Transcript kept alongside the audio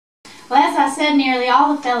I said, nearly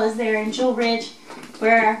all the fellas there in Jewel Ridge,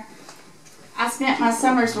 where I spent my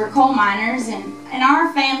summers, were coal miners, and in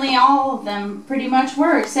our family, all of them pretty much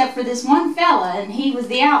were, except for this one fella, and he was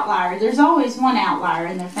the outlier. There's always one outlier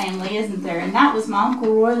in their family, isn't there? And that was my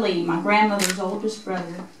Uncle Roy Lee, my grandmother's oldest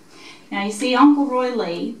brother. Now, you see, Uncle Roy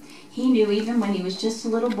Lee, he knew even when he was just a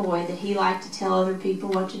little boy that he liked to tell other people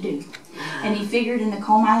what to do. And he figured in the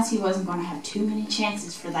coal mines he wasn't going to have too many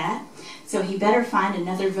chances for that, so he better find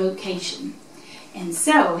another vocation. And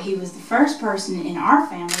so he was the first person in our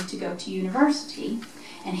family to go to university,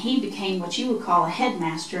 and he became what you would call a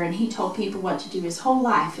headmaster, and he told people what to do his whole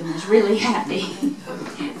life and was really happy.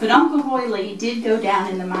 But Uncle Roy Lee did go down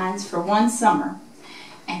in the mines for one summer,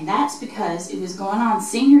 and that's because it was going on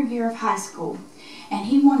senior year of high school, and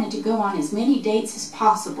he wanted to go on as many dates as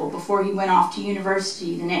possible before he went off to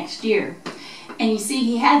university the next year. And you see,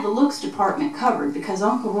 he had the looks department covered because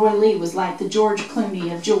Uncle Roy Lee was like the George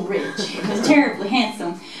Clooney of Jewel Ridge. He was terribly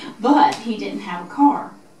handsome, but he didn't have a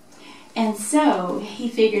car. And so he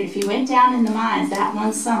figured if he went down in the mines that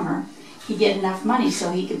one summer, he'd get enough money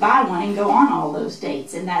so he could buy one and go on all those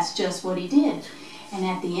dates. And that's just what he did. And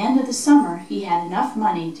at the end of the summer, he had enough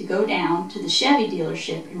money to go down to the Chevy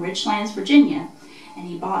dealership in Richlands, Virginia, and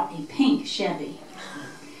he bought a pink Chevy.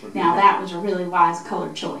 Now that was a really wise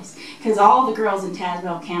color choice, because all the girls in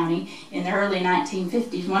Tazewell County in the early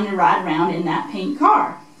 1950s wanted to ride around in that pink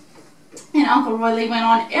car. And Uncle Roy Lee went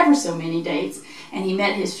on ever so many dates, and he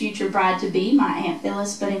met his future bride-to-be, my Aunt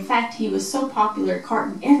Phyllis, but in fact he was so popular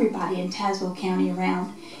carting everybody in Tazewell County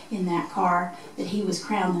around in that car that he was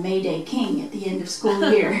crowned the Mayday King at the end of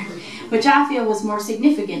school year, which I feel was more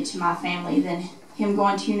significant to my family than him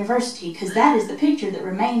going to university, because that is the picture that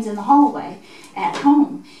remains in the hallway at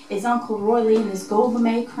home, is Uncle Roy Lee in his gold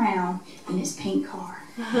lame crown in his pink car.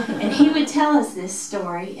 And he would tell us this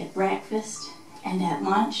story at breakfast and at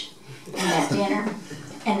lunch and at dinner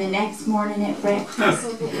and the next morning at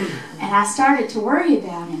breakfast. And I started to worry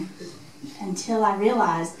about him until I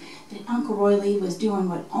realized that Uncle Roy Lee was doing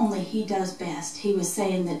what only he does best. He was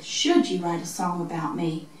saying that should you write a song about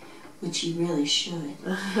me, which you really should,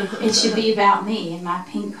 it should be about me and my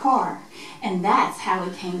pink car. And that's how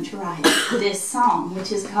he came to write this song,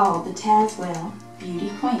 which is called the Tazewell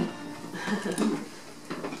Beauty Queen.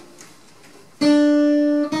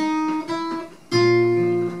 You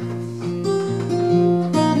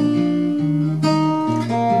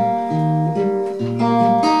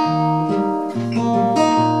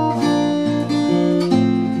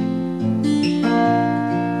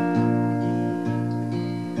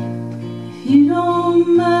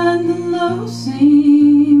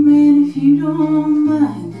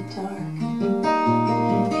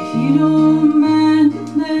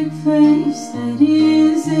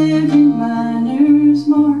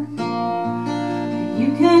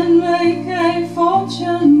can make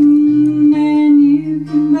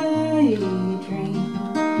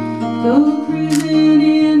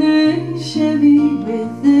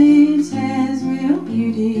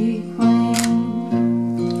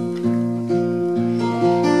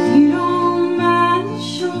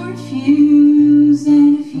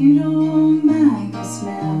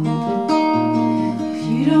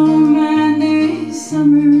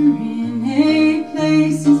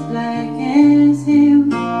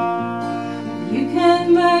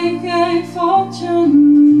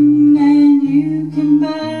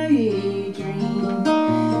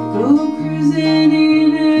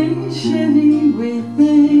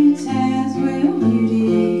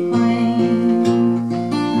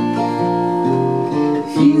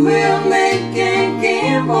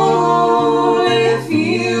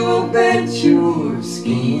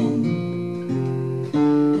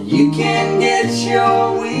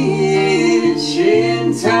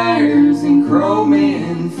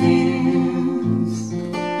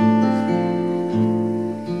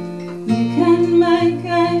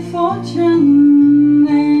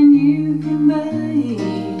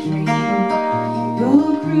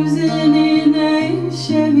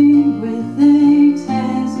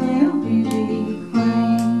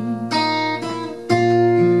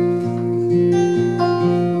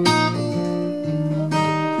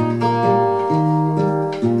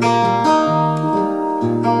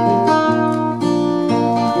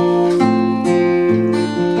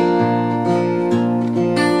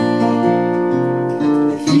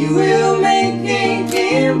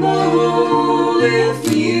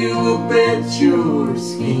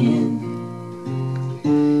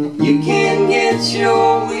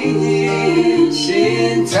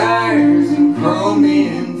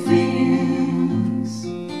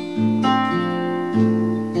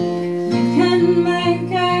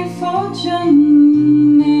a fortune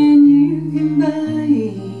and you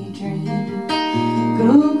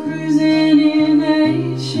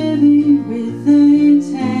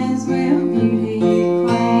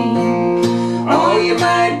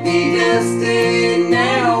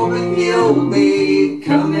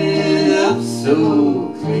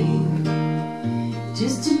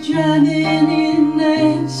driving in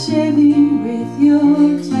that Chevy with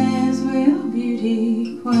your Tazewell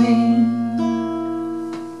beauty queen.